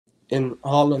in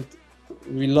Holland,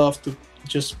 we love to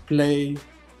just play,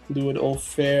 do it all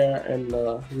fair and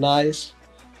nice.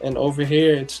 And over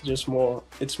here, it's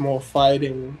more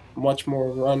fighting, much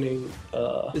more running.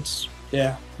 It's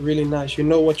yeah, really nice. You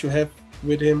know what you have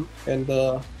with him, and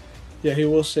yeah, he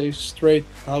will say straight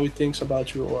how he thinks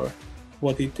about you or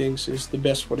what he thinks is the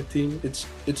best for the team.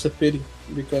 It's a pity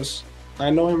because I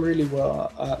know him really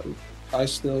well. I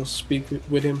still speak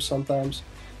with him sometimes,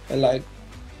 and like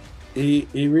he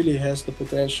really has the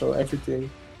potential,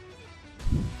 everything.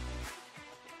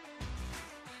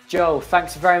 Joel,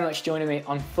 thanks very much for joining me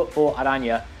on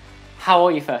Football-Oranje. How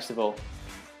are you, first of all?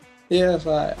 Yes,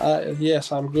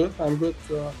 yes, I'm good. I'm good.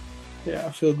 Yeah,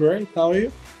 I feel great. How are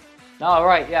you? All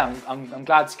right, yeah, I'm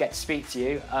glad to get to speak to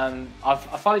you.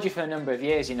 I've followed you for a number of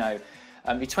years. You know,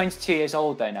 you're 22 years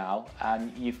old though now,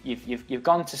 and you've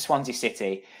gone to Swansea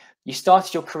City. You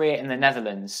started your career in the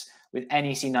Netherlands with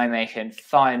NEC Nijmegen,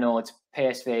 Feyenoord,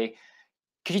 PSV.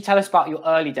 Could you tell us about your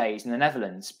early days in the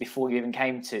Netherlands before you even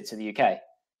came to the UK?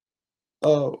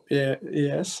 Oh yeah,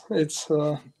 yes. It's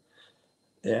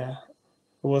yeah,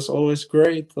 it was always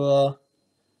great.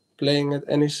 Playing at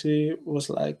NEC was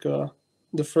like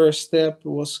the first step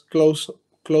was close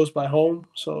by home.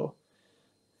 So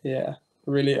yeah,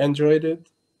 really enjoyed it.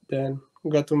 Then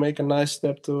got to make a nice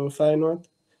step to Feyenoord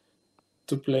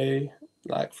to play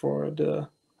like for the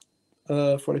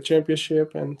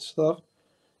championship and stuff.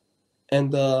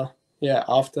 And yeah,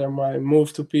 after my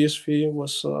move to PSV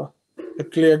was a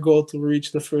clear goal to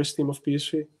reach the first team of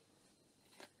PSV.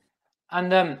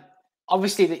 And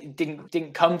obviously, it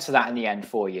didn't come to that in the end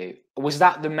for you. Was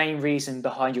that the main reason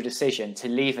behind your decision to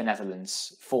leave the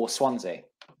Netherlands for Swansea?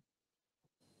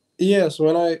 Yes,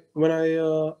 when I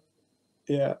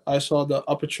yeah, I saw the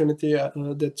opportunity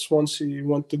that Swansea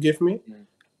want to give me.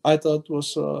 I thought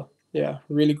was yeah,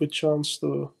 really good chance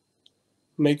to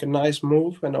make a nice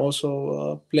move and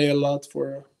also play a lot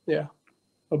for yeah,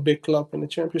 a big club in the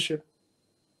championship.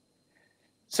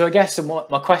 So I guess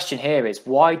my question here is,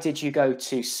 why did you go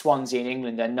to Swansea in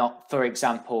England and not, for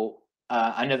example,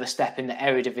 another step in the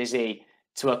Eredivisie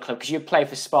to a club? Because you played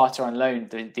for Sparta on loan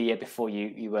the year before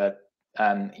you were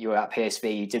at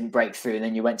PSV. You didn't break through, and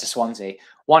then you went to Swansea.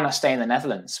 Why not stay in the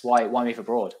Netherlands? Why move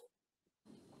abroad?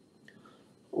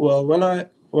 Well,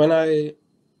 when I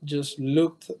just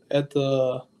looked at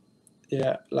the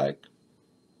yeah, like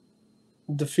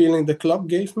the feeling the club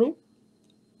gave me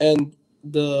and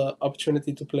the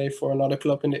opportunity to play for another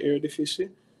club in the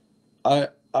Eredivisie,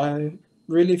 I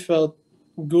really felt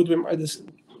good with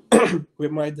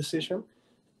with my decision.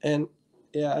 And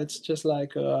yeah, it's just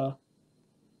like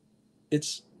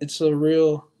it's a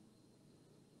real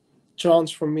chance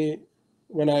for me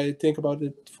when I think about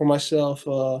it for myself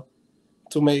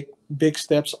to make big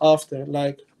steps after.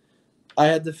 Like I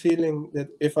had the feeling that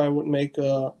if I would make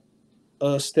a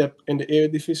step in the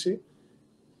Eredivisie,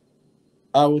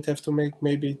 I would have to make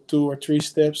maybe 2 or 3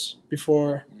 steps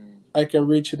before I can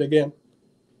reach it again.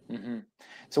 Mm-hmm.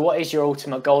 So what is your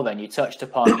ultimate goal then? You touched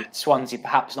upon Swansea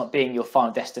perhaps not being your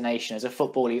final destination. As a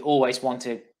footballer, you always want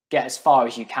to get as far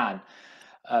as you can.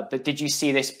 But did you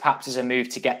see this perhaps as a move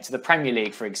to get to the Premier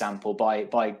League, for example,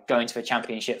 by going to the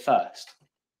Championship first?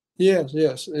 Yes,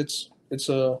 yes, it's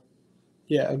a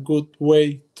yeah, a good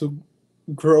way to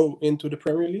grow into the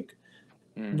Premier League.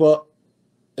 But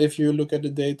if you look at the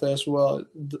data as well,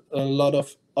 a lot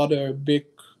of other big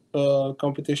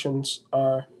competitions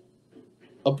are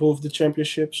above the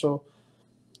Championship. So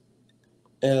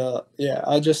yeah,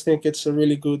 I just think it's a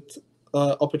really good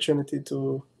opportunity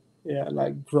to yeah,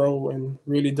 like grow and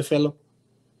really develop.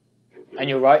 And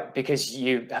you're right, because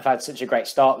you have had such a great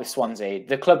start with Swansea.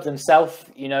 The club themselves,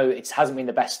 you know, it hasn't been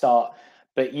the best start,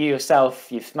 but you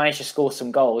yourself, you've managed to score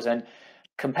some goals. And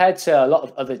compared to a lot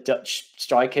of other Dutch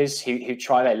strikers who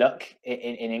try their luck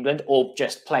in England, or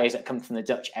just players that come from the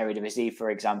Dutch Eredivisie, for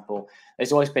example,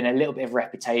 there's always been a little bit of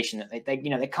reputation that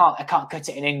they can't cut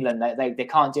it in England. They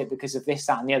can't do it because of this,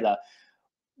 that, and the other.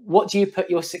 What do you put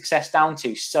your success down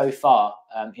to so far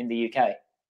in the UK?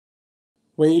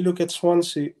 When you look at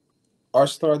Swansea, our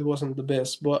start wasn't the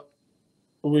best, but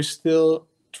we still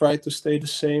try to stay the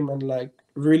same and like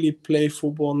really play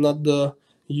football, not the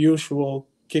usual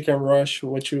kick and rush,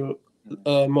 what you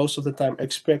most of the time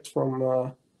expect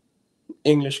from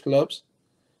English clubs.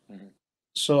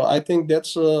 So I think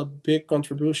that's a big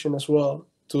contribution as well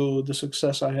to the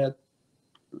success I had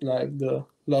like the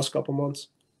last couple months.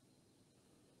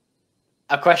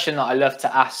 A question that I love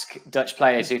to ask Dutch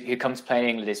players who come to play in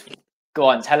England is, go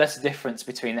on, tell us the difference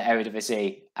between the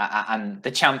Eredivisie and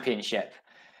the Championship.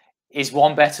 Is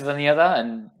one better than the other?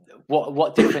 And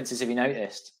what differences have you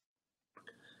noticed?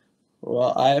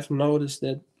 Well, I have noticed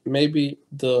that maybe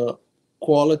the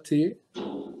quality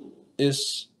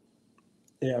is,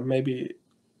 yeah, maybe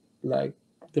like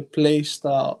the play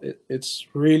style. It's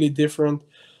really different.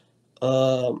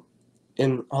 Um,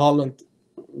 in Holland,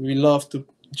 we love to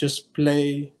just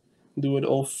play, do it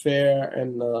all fair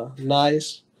and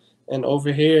nice. And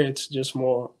over here, it's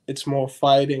more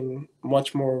fighting,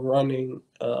 much more running.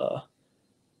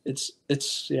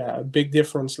 It's yeah, a big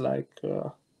difference. Like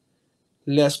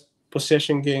less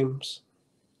possession games,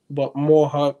 but more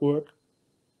hard work.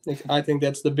 I think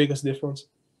that's the biggest difference.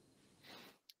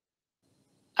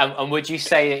 And would you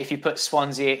say that if you put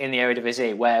Swansea in the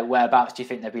Eredivisie, whereabouts do you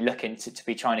think they'd be looking to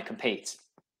be trying to compete?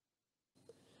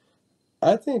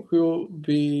 I think we will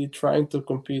be trying to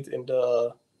compete in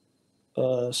the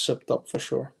sub top for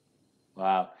sure.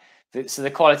 Wow. So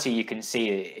the quality you can see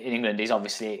in England is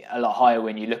obviously a lot higher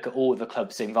when you look at all the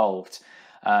clubs involved.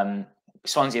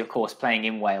 Swansea, of course, playing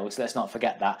in Wales. Let's not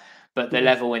forget that. But the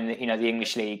level in the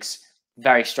English leagues,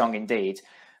 very strong indeed.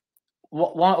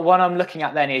 What I'm looking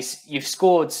at then is you've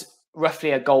scored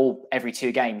roughly a goal every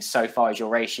 2 games so far as your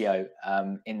ratio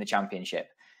in the Championship.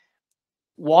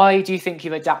 Why do you think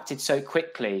you've adapted so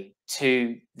quickly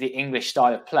to the English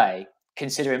style of play,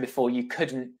 considering before you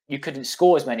couldn't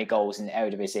score as many goals in the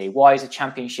Eredivisie? Why has the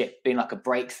Championship been like a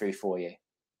breakthrough for you?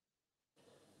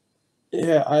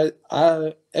 Yeah,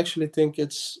 I actually think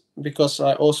it's because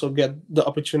I also get the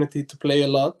opportunity to play a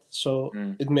lot, so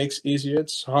it makes easier.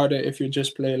 It's harder if you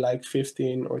just play like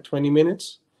 15 or 20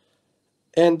 minutes.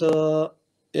 And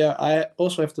yeah, I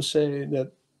also have to say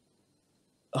that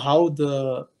how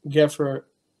the gaffer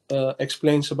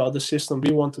explains about the system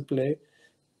we want to play,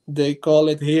 they call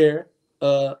it here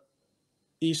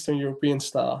Eastern European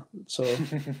style. So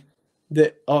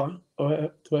they or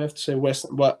do I have to say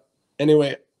Western? But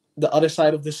anyway, the other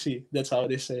side of the sea. That's how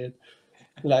they say it.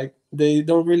 Like they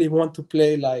don't really want to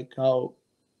play like how,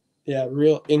 yeah,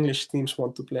 real English teams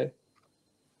want to play.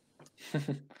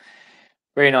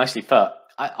 Very nicely put.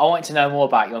 I want to know more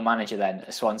about your manager then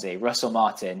at Swansea, Russell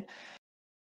Martin.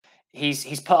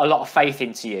 He's put a lot of faith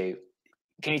into you.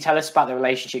 Can you tell us about the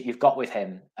relationship you've got with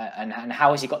him and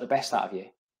how has he got the best out of you?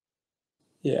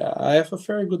 Yeah, I have a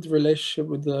very good relationship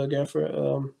with the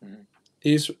gaffer.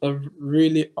 He's a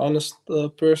really honest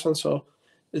person, so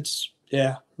it's,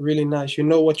 yeah, really nice. You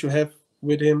know what you have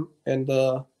with him, and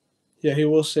yeah, he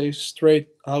will say straight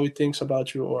how he thinks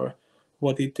about you or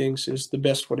what he thinks is the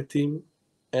best for the team.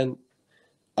 And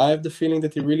I have the feeling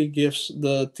that he really gives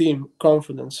the team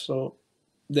confidence. So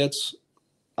that's,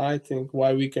 I think,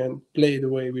 why we can play the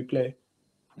way we play.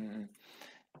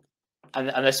 And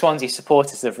the Swansea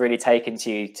supporters have really taken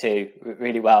to you too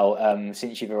really well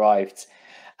since you've arrived.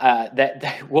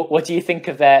 What do you think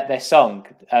of their song?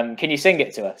 Can you sing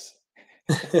it to us?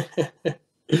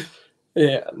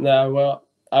 Yeah, nah, well,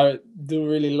 I do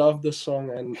really love the song,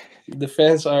 and the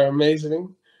fans are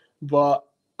amazing, but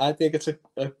I think it's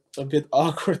a bit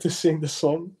awkward to sing the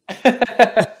song.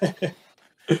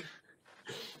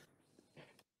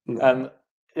 No.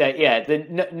 Yeah, the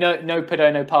no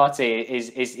Piroe No Party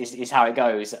is how it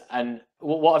goes. And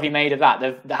what have you made of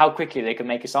that? How quickly they can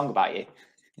make a song about you?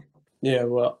 Yeah,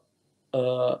 well,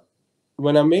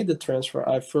 when I made the transfer,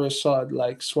 I first saw it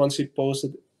like Swansea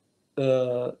posted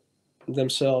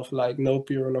themselves like no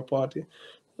Piroe No Party.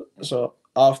 So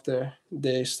after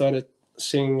they started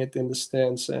singing it in the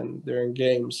stands and during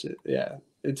games,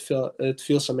 it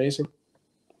feels amazing.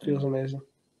 It feels amazing.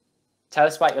 Tell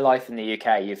us about your life in the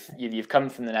UK. You've come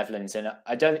from the Netherlands, and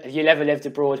have you ever lived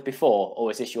abroad before,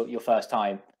 or is this your first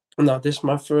time? No, this is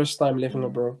my first time living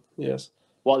abroad. Yes.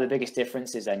 What are the biggest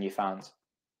differences then you found?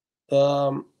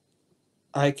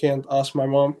 I can't ask my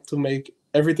mom to make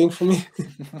everything for me.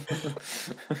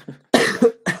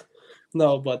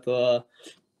 No, but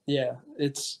yeah,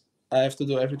 I have to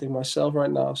do everything myself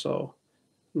right now, so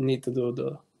need to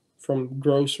do from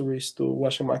groceries to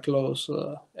washing my clothes,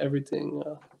 everything.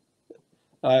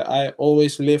 I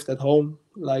always lived at home,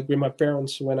 like with my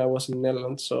parents when I was in the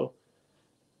Netherlands, so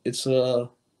it's a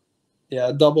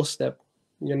double step.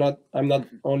 I'm not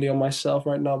only on myself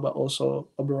right now, but also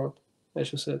abroad,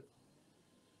 as you said.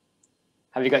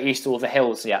 Have you got used to all the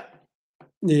hills yet?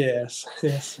 Yes,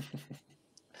 yes.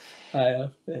 I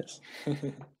have, yes.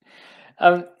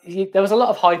 There was a lot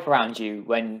of hype around you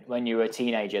when you were a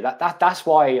teenager. That's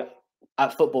why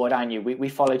at Football-Oranje we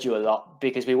followed you a lot,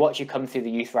 because we watched you come through the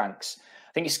youth ranks.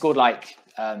 I think you scored like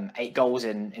 8 goals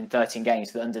in 13 games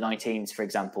for the under-19s, for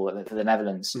example, for the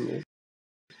Netherlands. Mm-hmm.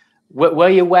 Were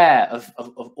you aware of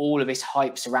all of this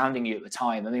hype surrounding you at the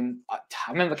time? I mean, I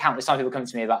remember countless times people come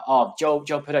to me about, Joel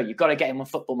Piroe, you've got to get him on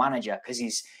Football Manager because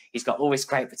he's got all this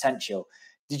great potential.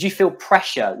 Did you feel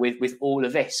pressure with all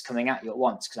of this coming at you at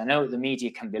once? Because I know what the media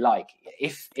can be like.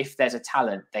 If there's a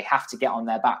talent, they have to get on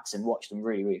their backs and watch them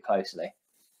really, really closely.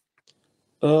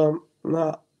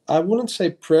 No, I wouldn't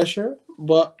say pressure,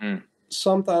 but Mm.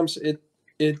 sometimes it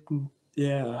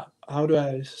yeah. How do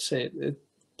I say it? It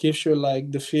gives you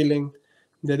like the feeling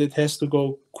that it has to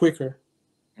go quicker,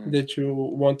 that you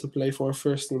want to play for a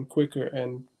first team quicker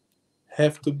and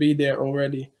have to be there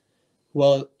already.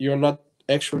 Well, you're not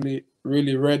actually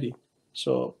really ready.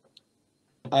 So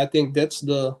I think that's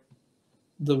the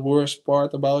worst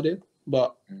part about it.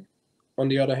 But on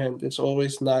the other hand, it's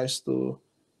always nice to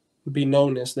be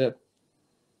known as that.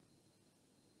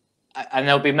 And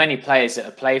there'll be many players that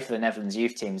have played for the Netherlands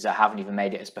youth teams that haven't even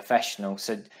made it as professional.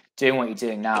 So doing what you're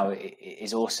doing now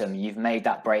is awesome. You've made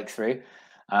that breakthrough,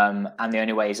 and the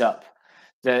only way is up.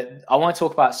 I want to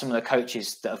talk about some of the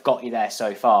coaches that have got you there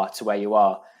so far to where you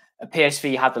are. At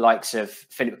PSV, you had the likes of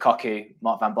Philip Cocu,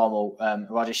 Mark van Bommel,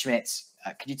 Roger Schmidt.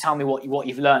 Could you tell me what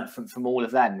you've learned from all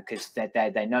of them? Because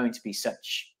they're known to be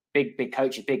such big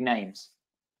coaches, big names.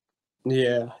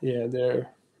 Yeah, they're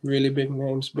really big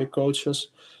names, big coaches.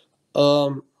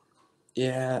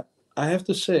 Yeah, I have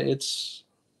to say it's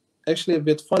actually a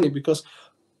bit funny because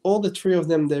all the three of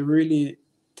them they really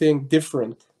think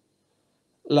different.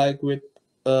 Like with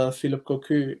Philip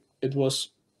Cocu, it was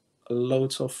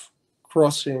loads of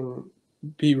crossing,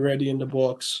 be ready in the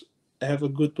box, have a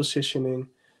good positioning,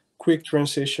 quick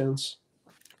transitions.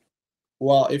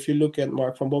 While if you look at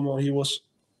Mark van Bommel, he was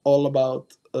all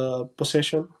about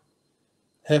possession,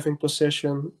 having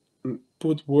possession,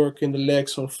 put work in the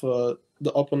legs of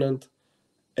the opponent,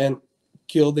 and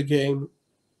kill the game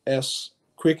as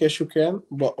quick as you can,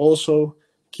 but also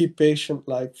keep patient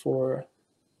like for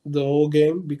the whole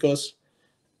game because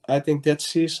I think that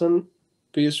season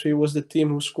PSV was the team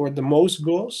who scored the most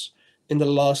goals in the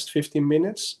last 15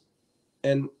 minutes,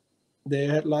 and they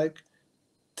had like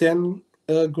 10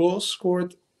 goals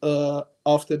scored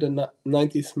after the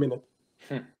 90th minute.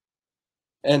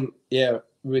 And yeah,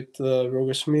 with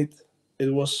Roger Schmidt,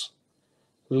 it was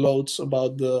loads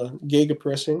about the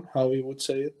gegenpressing, how we would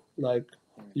say it, like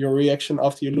your reaction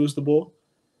after you lose the ball.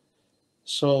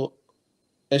 So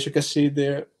as you can see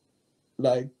there,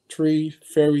 like three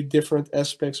very different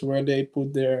aspects where they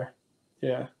put their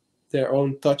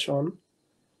own touch on.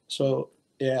 So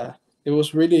yeah, it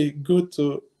was really good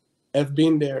to have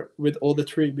been there with all the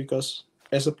three because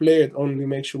as a player it only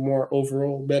makes you more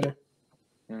overall better.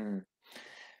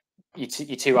 You're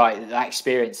too right. That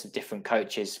experience of different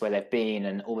coaches where they've been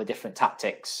and all the different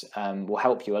tactics will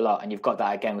help you a lot. And you've got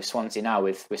that again with Swansea now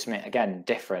with Schmidt again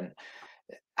different.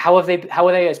 How are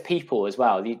they as people as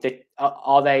well?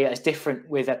 Are they as different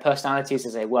with their personalities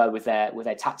as they were with their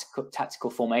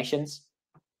tactical formations?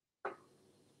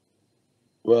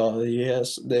 Well,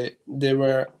 yes, they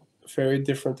were very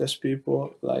different as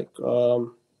people. Like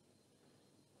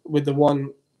with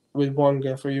one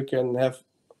gaffer you can have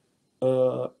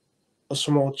uh, a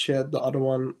small chat. The other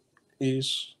one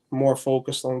is more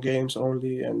focused on games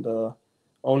only and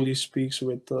only speaks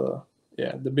with the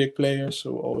big players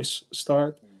who always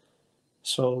start.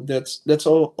 So that's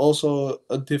also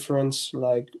a difference,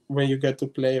 like when you get to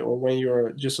play or when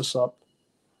you're just a sub.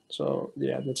 So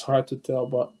yeah, that's hard to tell,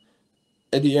 but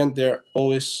at the end they're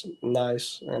always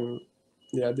nice and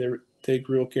yeah, they take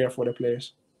real care for the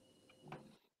players.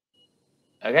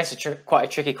 I guess quite a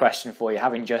tricky question for you,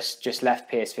 having just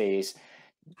left PSV. Is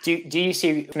do you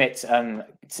see Schmidt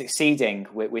succeeding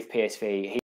with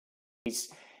PSV?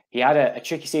 He had a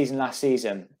tricky season last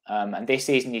season, and this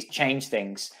season he's changed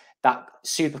things. That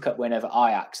Super Cup win over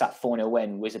Ajax, that 4-0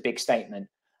 win, was a big statement.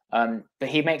 But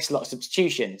he makes a lot of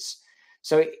substitutions.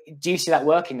 So do you see that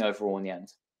working overall in the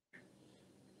end?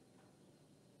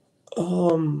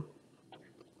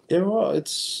 Yeah, well,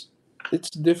 it's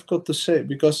difficult to say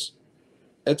because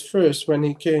at first when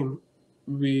he came,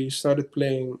 we started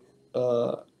playing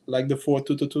like the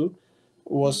 4-2-2-2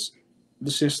 was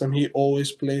the system he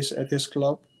always plays at his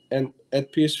club, and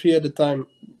at PSV at the time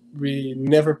we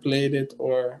never played it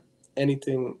or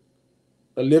anything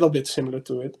a little bit similar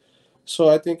to it. So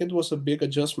I think it was a big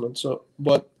adjustment. So,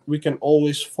 but we can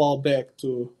always fall back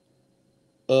to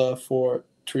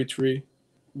 4-3-3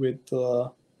 with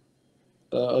a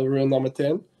real number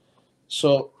 10.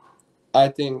 So I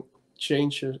think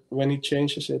changes when he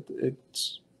changes it,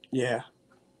 it's yeah,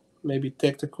 maybe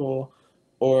tactical,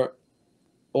 or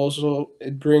also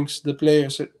it brings the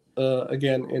players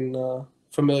again in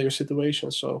familiar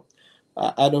situations. So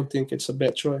I don't think it's a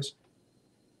bad choice.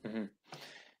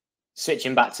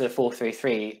 Switching back to the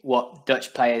 4-3-3, what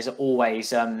Dutch players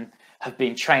always have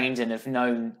been trained and have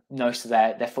known most of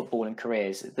their footballing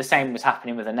careers. The same was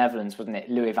happening with the Netherlands, wasn't it?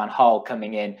 Louis van Gaal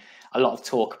coming in, a lot of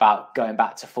talk about going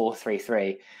back to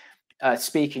 4-3-3.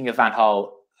 Speaking of Van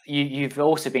Gaal, you've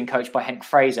also been coached by Henk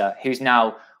Fraser, who's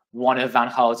now one of Van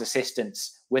Gaal's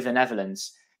assistants with the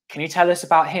Netherlands. Can you tell us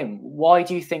about him? Why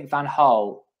do you think Van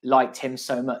Gaal liked him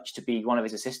so much to be one of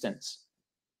his assistants?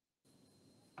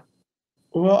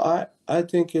 Well, I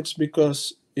think it's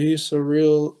because he's a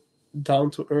real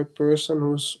down-to-earth person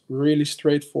who's really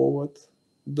straightforward,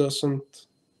 doesn't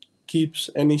keeps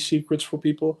any secrets for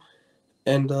people,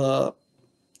 and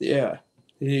yeah,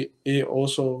 he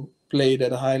also played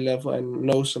at a high level and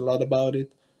knows a lot about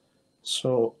it.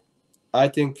 So I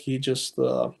think he just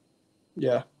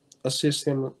yeah, assist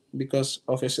him because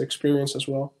of his experience as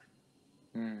well.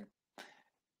 Mm.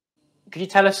 Could you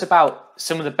tell us about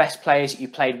some of the best players that you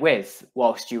played with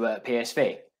whilst you were at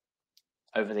PSV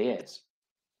over the years?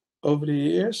 Over the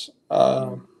years,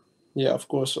 yeah, of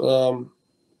course,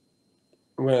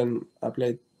 when I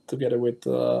played together with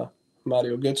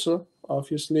Mario Götze,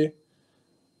 obviously,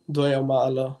 Joël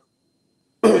Malen,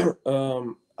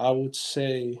 I would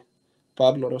say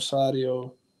Pablo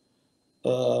Rosario,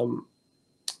 um,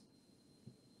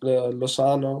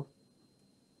 Lozano,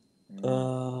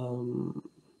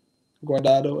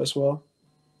 Guardado as well,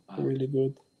 really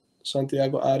good.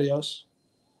 Santiago Arias,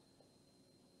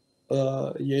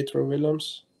 Yetro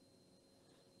Willems,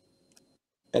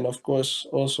 and of course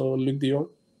also Luc de Jong.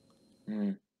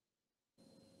 Mm.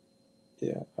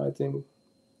 Yeah, I think,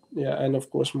 yeah, and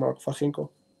of course Mark van Ginkel.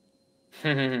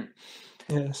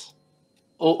 Yes.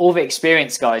 All the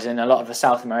experienced guys and a lot of the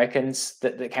South Americans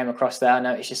that came across there, I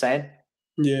noticed you're saying.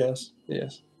 Yes,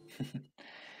 yes.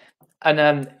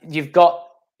 And you've got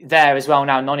there as well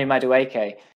now Noni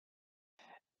Madueke.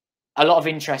 A lot of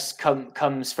interest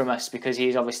comes from us because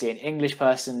he's obviously an English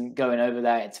person going over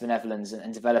there into the Netherlands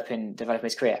and developing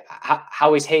his career.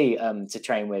 How is he to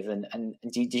train with? And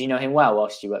did you know him well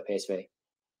whilst you were at PSV?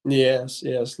 Yes,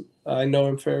 yes. I know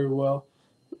him very well.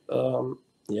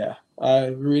 Yeah, I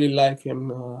really like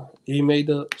him. He made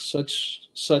such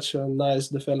a nice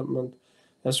development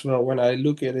as well. When I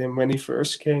look at him when he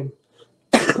first came,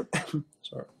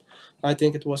 sorry, I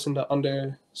think it was in the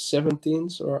under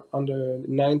 17s or under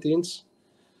 19s,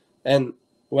 and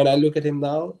when I look at him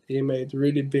now, he made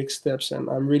really big steps, and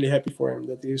I'm really happy for him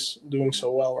that he's doing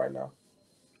so well right now.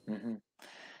 Mm-hmm.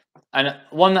 And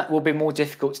one that will be more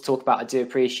difficult to talk about, I do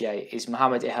appreciate, is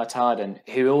Mohamed Ihattaren,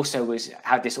 who also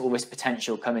had this almost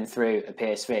potential coming through at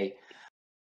PSV.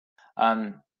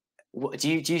 Do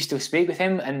you still speak with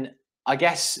him? And I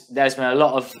guess there's been a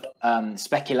lot of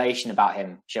speculation about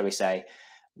him, shall we say,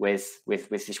 with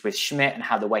Schmidt and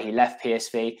how the way he left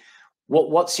PSV.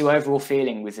 What's your overall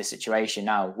feeling with the situation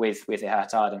now with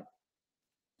Ihattaren?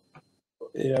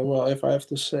 Yeah, well, if I have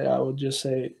to say, I would just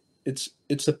say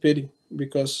it's a pity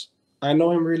because I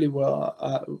know him really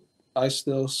well. I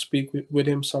still speak with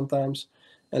him sometimes,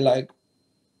 and like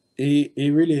he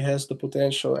really has the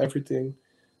potential, everything,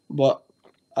 but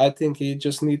I think he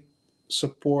just need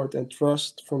support and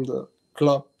trust from the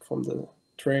club, from the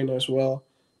trainer as well,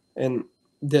 and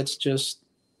that's just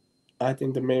I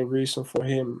think the main reason for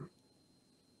him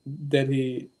that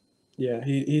he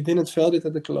didn't felt it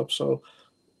at the club. So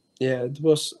yeah, it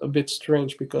was a bit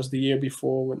strange because the year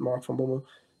before with Mark van Bommel,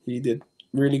 he did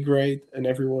really great, and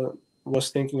everyone was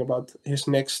thinking about his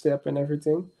next step and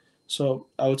everything. So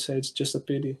I would say it's just a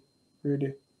pity,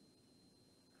 really.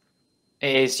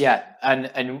 It is, yeah,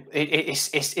 and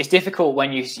it's difficult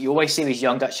when you always see these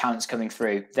young Dutch talents coming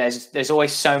through. There's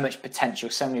always so much potential,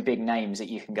 so many big names that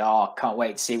you can go, oh, can't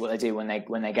wait to see what they do when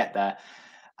they get there,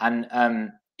 and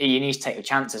you need to take a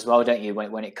chance as well, don't you,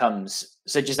 when it comes.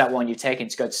 So just that one you've taken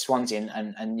to go to Swansea,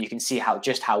 and you can see how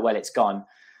well it's gone.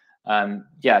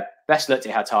 Yeah, best luck to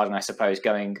Ihattaren, I suppose,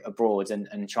 going abroad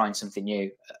and trying something new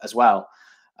as well.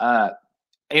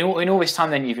 In all this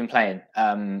time then you've been playing,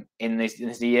 in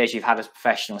the years you've had as a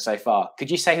professional so far,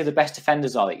 could you say who the best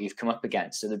defenders are that you've come up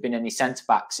against? Have there been any centre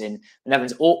backs in the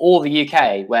Netherlands or the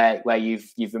UK where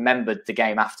you've remembered the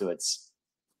game afterwards?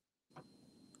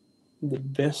 The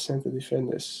best center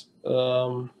defenders.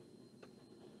 Well,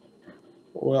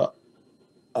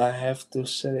 I have to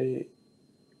say,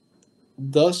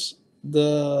 does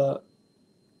the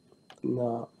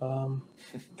no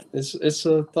it's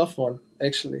a tough one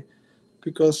actually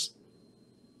because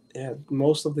yeah,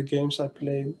 most of the games I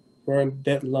played weren't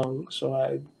that long, so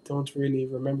I don't really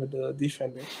remember the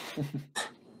defenders.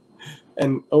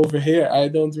 And over here, I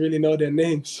don't really know their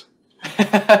names.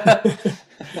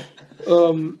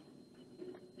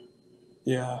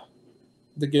 Yeah,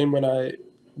 the game when I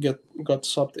got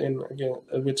subbed in again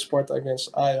with Sparta against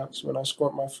Ajax when I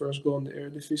scored my first goal in the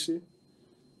Eredivisie.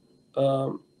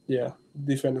 Yeah,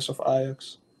 defenders of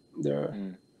Ajax, they're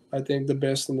I think the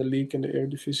best in the league in the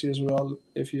Eredivisie as well.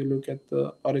 If you look at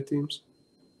the other teams,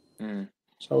 so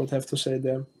I would have to say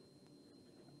them.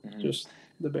 Just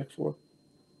the back four.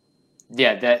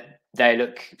 Yeah, they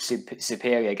look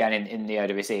superior again in the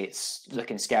Eredivisie. It's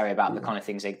looking scary about the kind of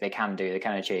things they can do, they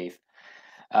can achieve.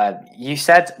 You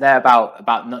said there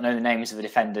about not knowing the names of the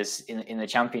defenders in the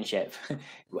Championship.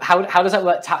 How does that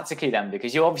work tactically then?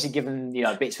 Because you're obviously given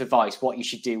bits of advice, what you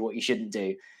should do, what you shouldn't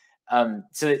do.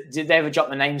 So did they ever jot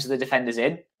the names of the defenders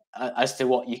in as to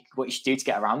what you should do to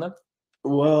get around them?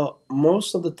 Well,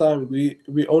 most of the time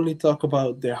we only talk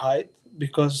about their height,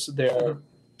 because there are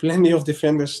plenty of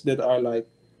defenders that are like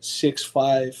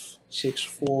 6'5",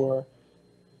 6'4",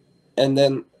 and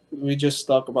then we just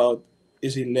talk about,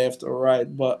 is he left or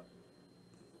right, but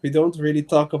we don't really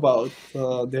talk about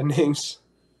their names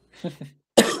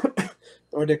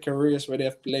or their careers, where they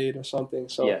have played or something.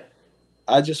 So yeah.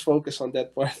 I just focus on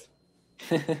that part.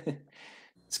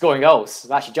 Scoring goals,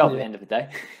 that's your job at the end of the day.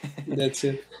 That's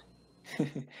it.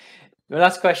 The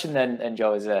last question then,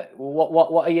 Joe, is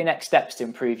what are your next steps to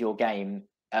improve your game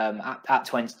at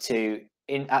 22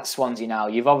 at Swansea now?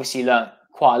 You've obviously learnt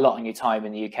quite a lot in your time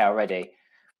in the UK already.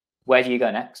 Where do you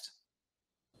go next?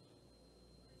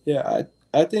 Yeah,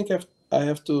 I think I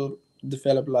have to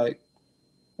develop, like,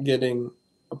 getting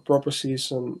a proper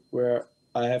season where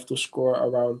I have to score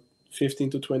around 15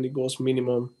 to 20 goals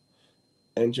minimum,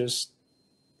 and just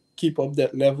keep up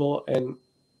that level and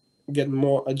get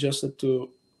more adjusted to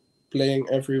playing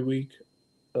every week,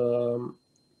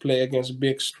 play against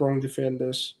big, strong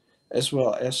defenders as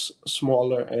well as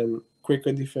smaller and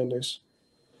quicker defenders.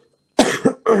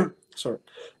 Sorry.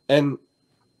 And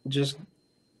just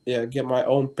get my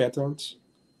own patterns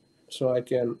so I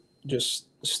can just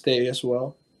stay as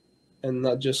well, and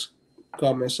not just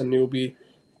come as a newbie,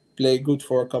 play good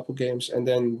for a couple games, and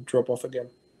then drop off again.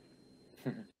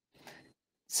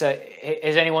 So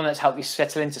is anyone that's helped you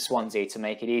settle into Swansea to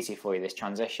make it easy for you, this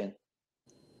transition?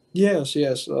 Yes.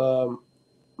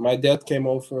 My dad came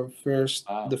over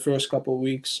the first couple of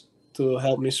weeks to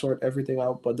help me sort everything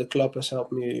out, but the club has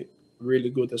helped me really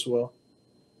good as well.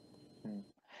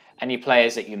 Any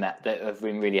players that you met that have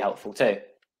been really helpful too?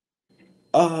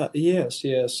 Yes.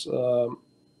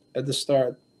 At the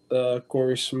start,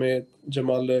 Schmidt,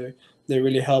 Joël, they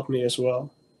really helped me as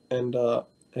well, and I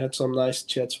had some nice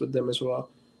chats with them as well.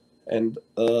 And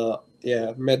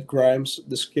Matt Grimes,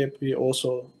 the skip, he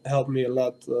also helped me a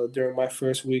lot during my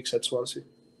first weeks at Swansea.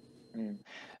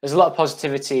 There's a lot of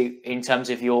positivity in terms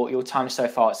of your time so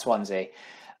far at Swansea.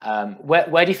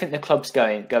 Where do you think the club's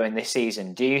going this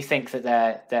season? Do you think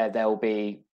that they'll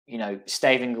be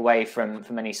staving away from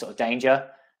any sort of danger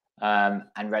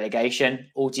and relegation,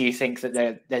 or do you think that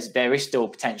there is still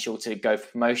potential to go for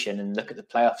promotion and look at the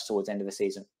playoffs towards the end of the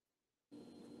season?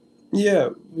 Yeah,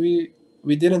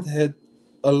 we didn't have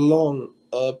a long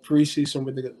pre-season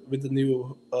with the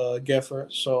new gaffer,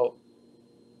 so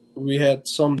we had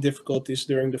some difficulties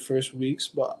during the first weeks,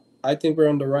 but I think we're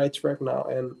on the right track now.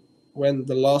 And when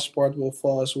the last part will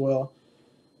fall as well,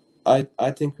 I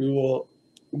think we will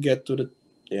get to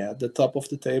the top of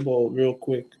the table real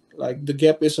quick. Like, the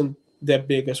gap isn't that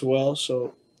big as well,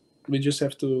 so we just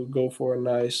have to go for a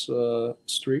nice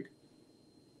streak.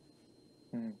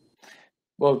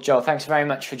 Well, Joel, thanks very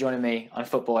much for joining me on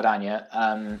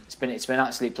Football-Oranje. It's been an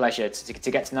absolute pleasure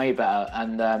to get to know you better,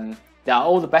 and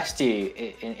all the best to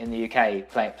you in the UK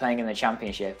playing in the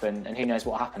Championship, and who knows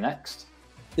what will happen next.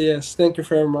 Yes, thank you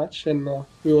very much, and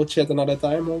we will chat another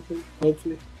time,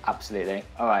 hopefully. Absolutely.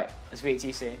 All right, I'll speak to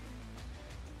you soon.